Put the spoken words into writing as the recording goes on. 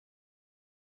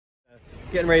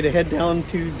Getting ready to head down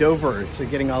to Dover, so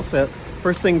getting all set.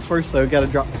 First things first though, got to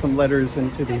drop some letters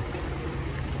into the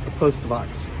post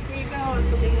box. Here you go.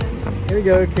 Here you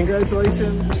go,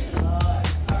 congratulations.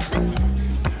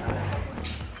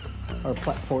 Our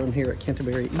platform here at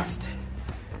Canterbury East.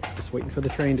 Just waiting for the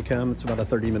train to come. It's about a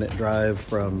 30-minute drive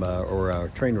from, or a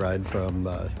train ride from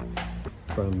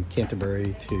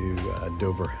Canterbury to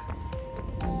Dover.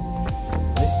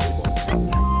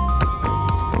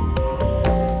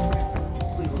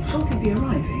 We will shortly be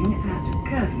arriving at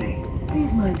Kearsley.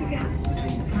 Please mind the gap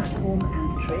between the platform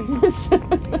and the train.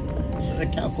 There's a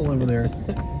castle over there.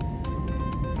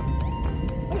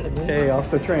 Okay, off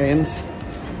the trains.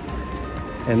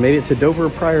 And made it to Dover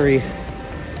Priory.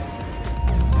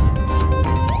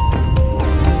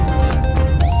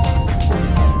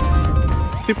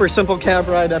 Super simple cab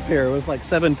ride up here. It was like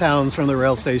 7 pounds from the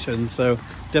rail station, so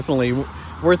definitely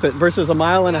worth it versus a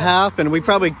mile and a half, and we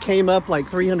probably came up like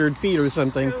 300 feet or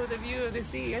something. The view of the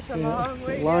sea, it's a long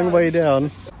Long way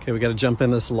down. Okay, we got to jump in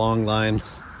this long line.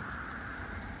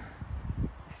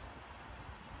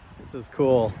 This is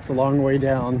cool. It's a long way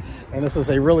down, and this is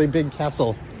a really big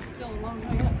castle. It's still a long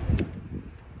way up.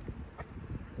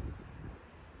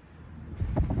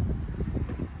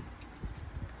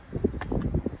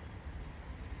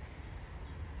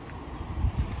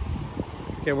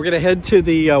 Okay, we're gonna head to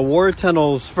the war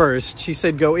tunnels first. She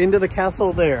said go into the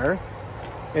castle there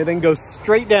and then go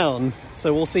straight down.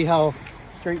 So we'll see how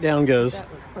straight down goes.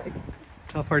 That looks like.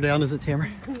 How far down is it, Tamara?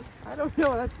 I don't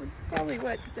know, that's probably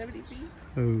what, 70 feet?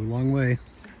 Oh, long way.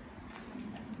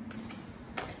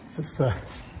 This is the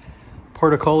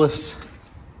portcullis.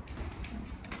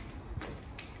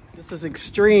 This is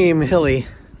extreme hilly.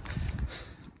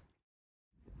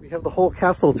 We have the whole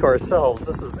castle to ourselves.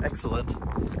 This is excellent.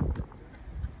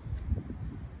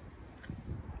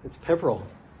 It's Peveril,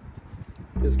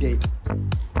 his gate.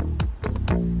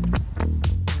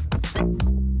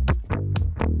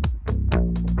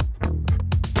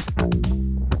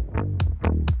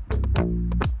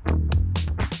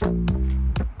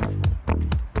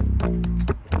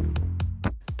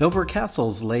 Dover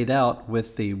Castle's laid out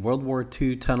with the World War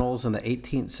II tunnels and the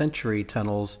 18th century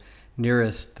tunnels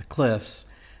nearest the cliffs.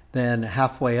 Then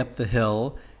halfway up the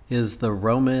hill is the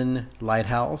Roman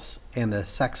lighthouse and the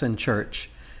Saxon church.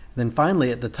 Then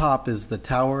finally at the top is the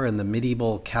tower and the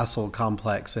medieval castle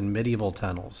complex and medieval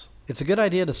tunnels. It's a good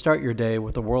idea to start your day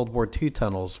with the World War II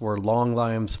tunnels where long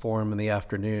lines form in the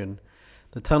afternoon.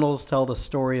 The tunnels tell the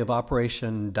story of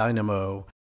Operation Dynamo,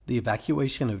 the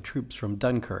evacuation of troops from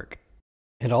Dunkirk,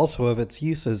 and also of its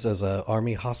uses as an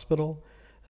army hospital,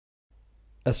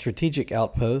 a strategic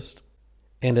outpost,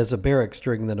 and as a barracks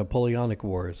during the Napoleonic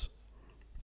Wars.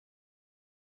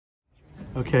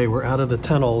 Okay, we're out of the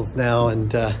tunnels now,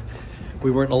 and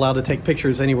we weren't allowed to take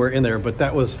pictures anywhere in there, but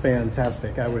that was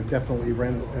fantastic. I would definitely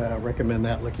recommend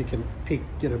that. Look, you can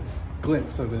get a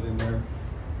glimpse of it in there,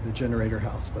 the generator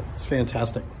house, but it's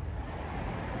fantastic.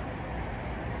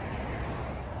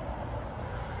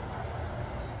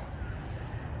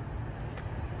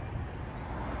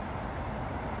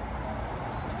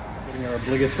 Getting our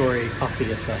obligatory coffee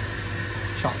at the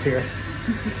shop here.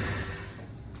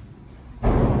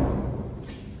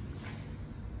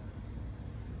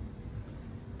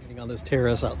 On this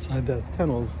terrace outside the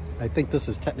tunnels. I think this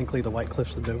is technically the White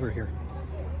Cliffs of Dover here.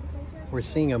 We're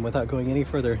seeing them without going any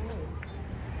further.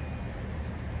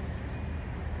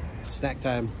 Snack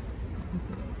time.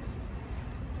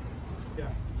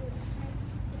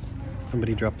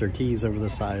 Somebody dropped their keys over the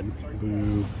side.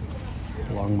 Boo.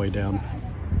 A long way down.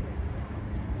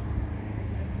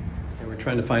 Okay, we're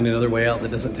trying to find another way out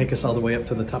that doesn't take us all the way up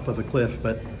to the top of a cliff,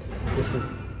 but this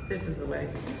is the way.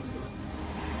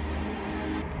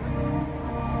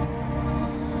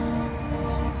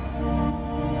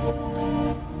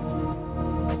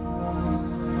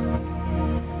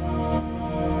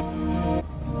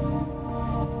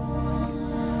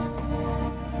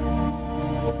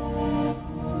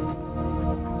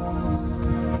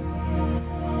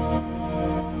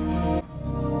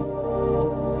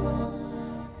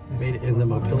 In the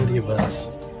mobility bus.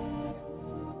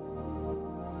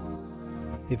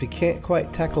 If you can't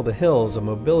quite tackle the hills, a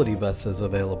mobility bus is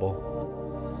available.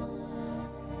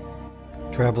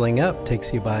 Traveling up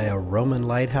takes you by a Roman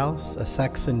lighthouse, a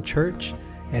Saxon church,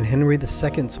 and Henry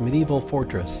II's medieval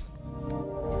fortress.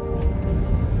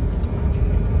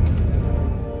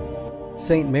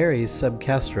 St. Mary's Sub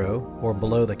Castro, or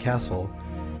below the castle,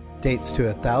 dates to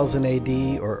 1000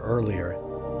 AD or earlier.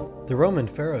 The Roman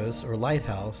Pharos, or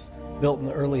lighthouse, built in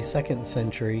the early 2nd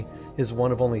century, is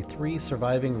one of only 3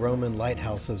 surviving Roman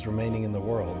lighthouses remaining in the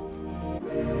world.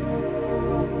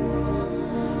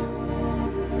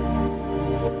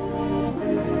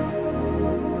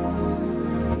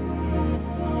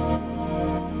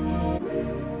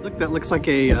 that looks like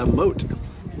a moat.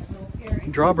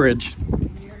 Drawbridge.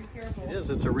 It is,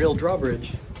 it's a real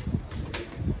drawbridge.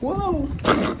 Whoa!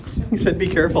 He said be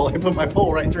careful, I put my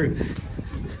pole right through.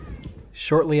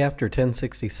 Shortly after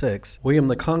 1066, William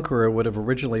the Conqueror would have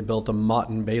originally built a motte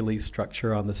and bailey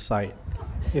structure on the site.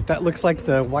 If that looks like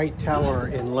the White Tower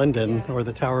in London, or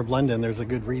the Tower of London, there's a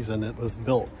good reason. It was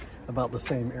built about the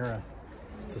same era.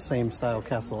 It's the same style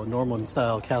castle, a Norman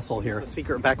style castle here. A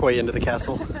secret back way into the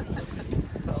castle.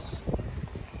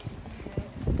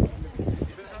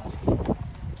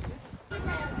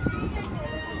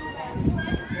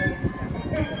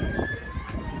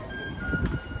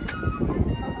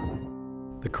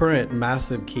 The current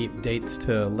massive keep dates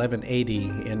to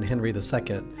 1180 in Henry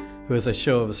II, who as a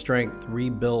show of strength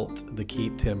rebuilt the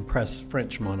keep to impress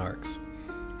French monarchs.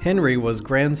 Henry was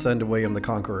grandson to William the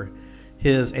Conqueror.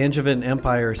 His Angevin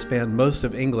Empire spanned most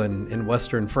of England and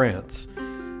western France,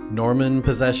 Norman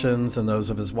possessions and those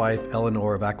of his wife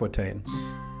Eleanor of Aquitaine.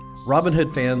 Robin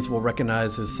Hood fans will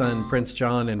recognize his son Prince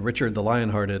John and Richard the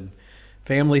Lionhearted.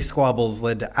 Family squabbles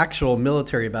led to actual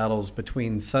military battles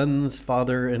between sons,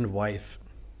 father, and wife.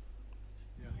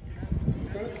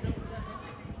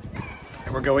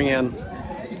 And we're going in.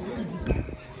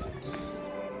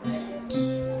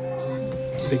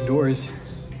 Big doors.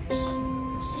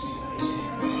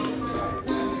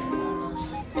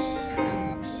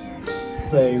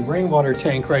 There's a rainwater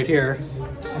tank right here,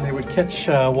 and they would catch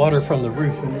water from the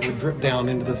roof and it would drip down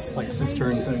into this like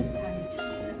cistern thing.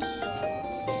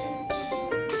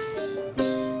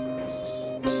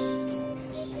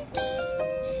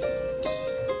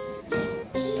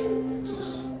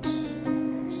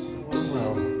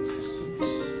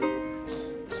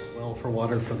 For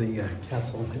water for the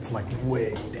castle. It's like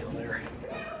way down there.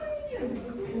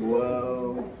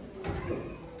 Whoa.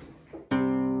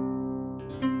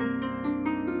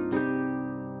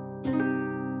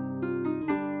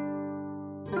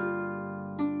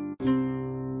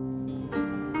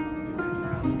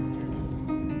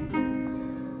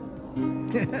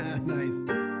 Nice.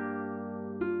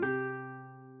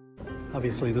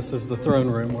 Obviously, this is the throne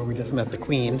room where we just met the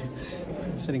Queen,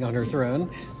 sitting on her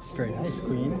throne. Very nice,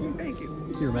 Queen. Thank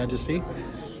you, Your Majesty.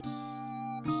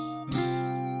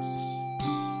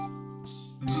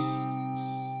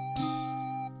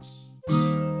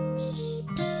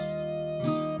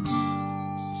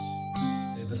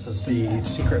 This is the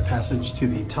secret passage to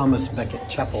the Thomas Becket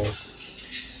Chapel.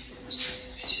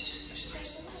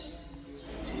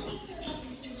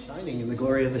 Shining in the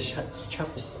glory of the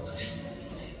chapel.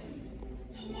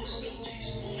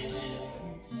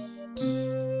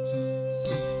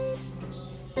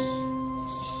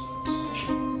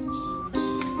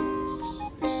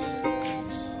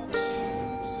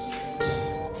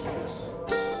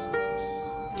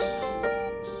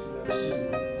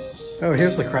 Oh,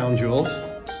 here's the crown jewels.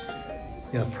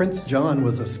 Yeah, Prince John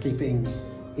was escaping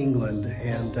England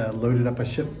and loaded up a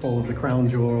ship full of the crown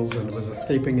jewels and was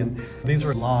escaping, and these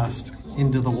were lost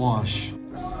into the wash.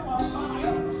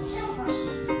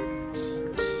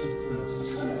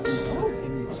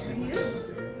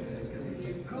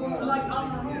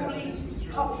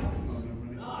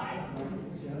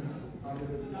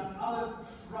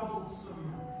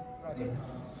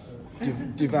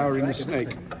 Devouring a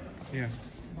snake. Yeah.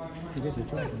 It is a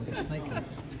dragon, the snake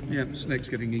is. Yeah, the snake's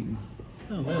getting eaten.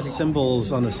 Oh,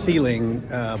 symbols on the ceiling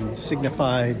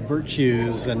signify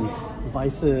virtues and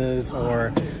vices,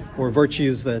 or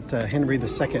virtues that Henry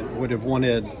II would have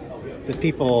wanted the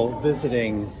people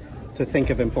visiting to think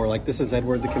of him for. Like this is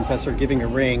Edward the Confessor giving a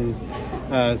ring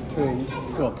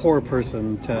to a poor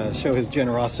person to show his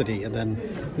generosity, and then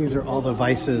these are all the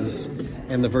vices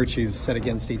and the virtues set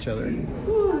against each other.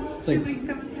 Ooh, it's chilly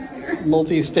coming through here.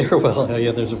 Multi-stairwell. Oh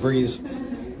yeah, there's a breeze.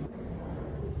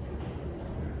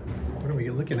 What are we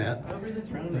looking at? Over the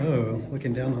throne. Oh,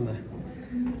 looking down on the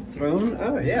throne?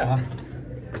 Oh yeah.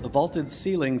 The vaulted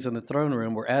ceilings in the throne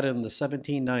room were added in the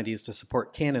 1790s to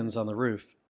support cannons on the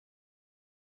roof.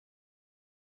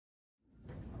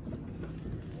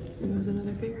 There's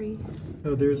another ferry.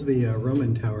 Oh, there's the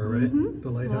Roman tower, right? Mm-hmm. The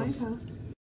lighthouse.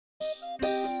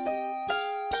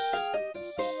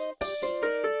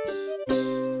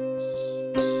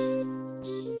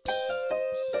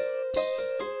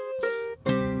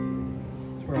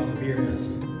 That's where all the beer is.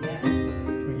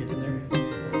 Can we get in there?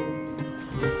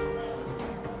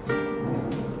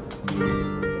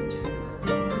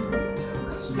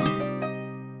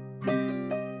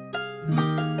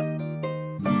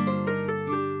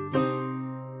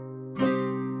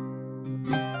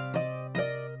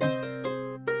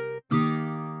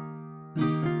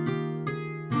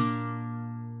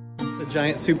 It's a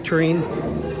giant soup tureen.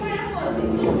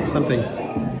 Something.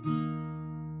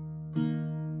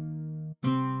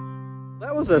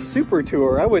 was a super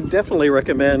tour. I would definitely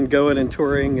recommend going and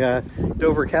touring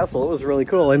Dover Castle. It was really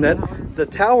cool. And that the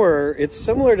tower, it's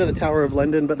similar to the Tower of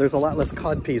London, but there's a lot less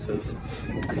cod pieces.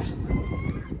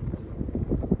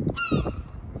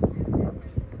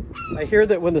 I hear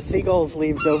that when the seagulls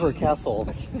leave Dover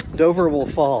Castle, Dover will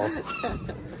fall.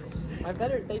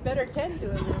 They better tend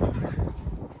to him.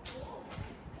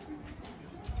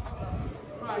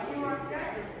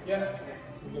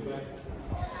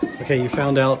 Okay, you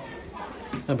found out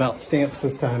about stamps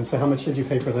this time, so how much did you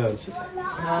pay for those?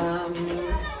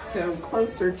 So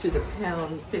closer to the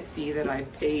 £1.50 that I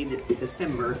paid in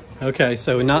December. Okay,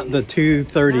 so not the $2.30.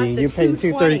 Not the You paid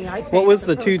 $2.20. $2.30. What was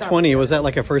the $2.20? Was that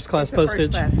like a first class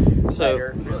postage? First-class So,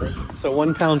 letter, really. so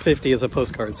 £1.50 is a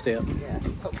postcard stamp. Yeah,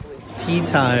 hopefully. It's tea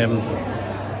time,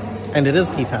 and it is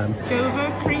tea time.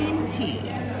 Dover cream tea.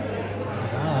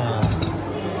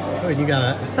 Ah, oh, you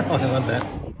got it. Oh, I love that.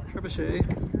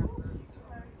 Trebuchet.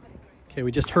 Okay,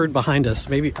 we just heard behind us,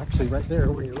 maybe actually right there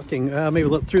where you're looking, maybe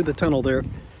look through the tunnel there,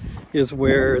 is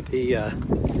where the,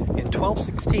 in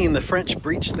 1216, the French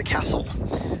breached the castle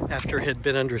after it had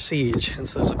been under siege. And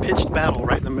so there's a pitched battle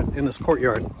right in this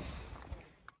courtyard.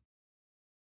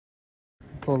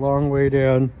 It's a long way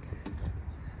down.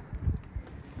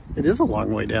 It is a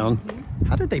long way down.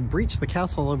 How did they breach the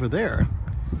castle over there?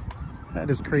 That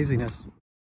is craziness.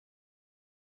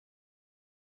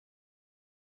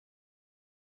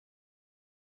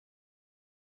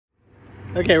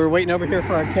 Okay, we're waiting over here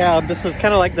for our cab. This is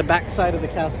kind of like the back side of the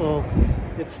castle.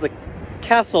 It's the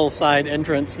castle side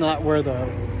entrance, not where the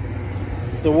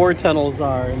war tunnels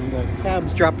are. And the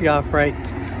cabs drop you off right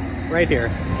here.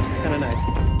 Kind of nice.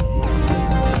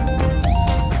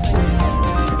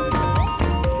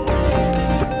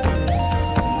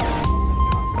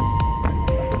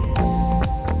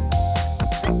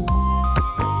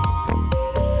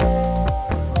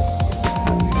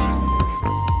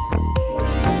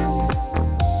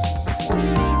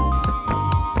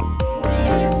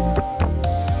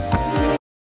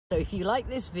 So if you like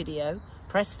this video,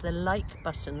 press the like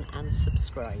button and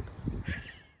subscribe.